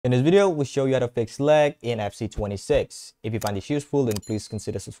In this video, we'll show you how to fix lag in FC26. If you find this useful, then please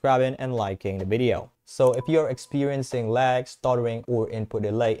consider subscribing and liking the video. So if you're experiencing lag, stuttering, or input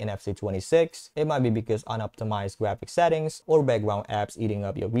delay in FC26, it might be because unoptimized graphic settings or background apps eating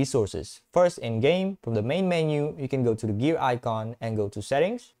up your resources. First, in game, from the main menu, you can go to the gear icon and go to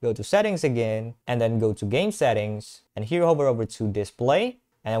settings again, and then go to game settings, and here hover over to display.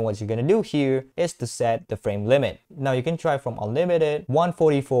 And then what you're gonna do here is to set the frame limit. Now you can try from unlimited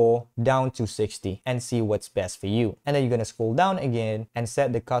 144 down to 60 and see what's best for you. And then you're gonna scroll down again and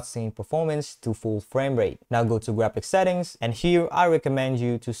set the cutscene performance to full frame rate. Now go to graphics settings, and here I recommend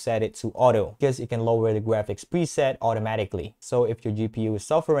you to set it to auto because it can lower the graphics preset automatically. So if your GPU is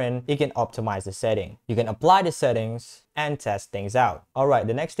suffering, you can optimize the setting. You can apply the settings and test things out. Alright,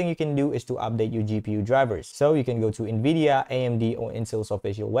 the next thing you can do is to update your GPU drivers. So you can go to NVIDIA, AMD, or Intel's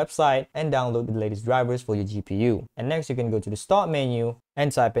official website and download the latest drivers for your GPU. And next you can go to the start menu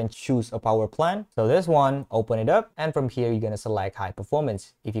and type in choose a power plan. So this one, open it up, and from here you're gonna select high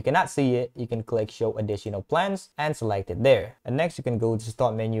performance. If you cannot see it, you can click show additional plans and select it there. And next you can go to the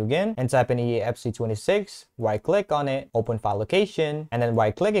start menu again and type in EAFC26, right click on it, open file location, and then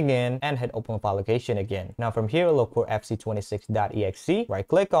right click again and hit open file location again. Now from here look for FC26.exe, right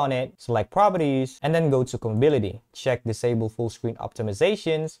click on it, select properties, and then go to compatibility. Check disable full screen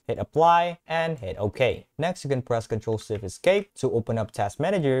optimizations, hit apply, and hit OK. Next you can press Ctrl+Shift Escape to open up Task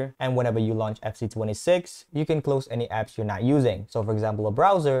Manager, and whenever you launch FC26, you can close any apps you're not using. So for example, a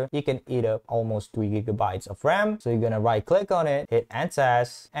browser, you can eat up almost 3 GB of RAM. So you're gonna right click on it, hit End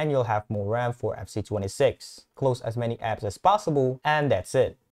Task, and you'll have more RAM for FC26. Close as many apps as possible, and that's it.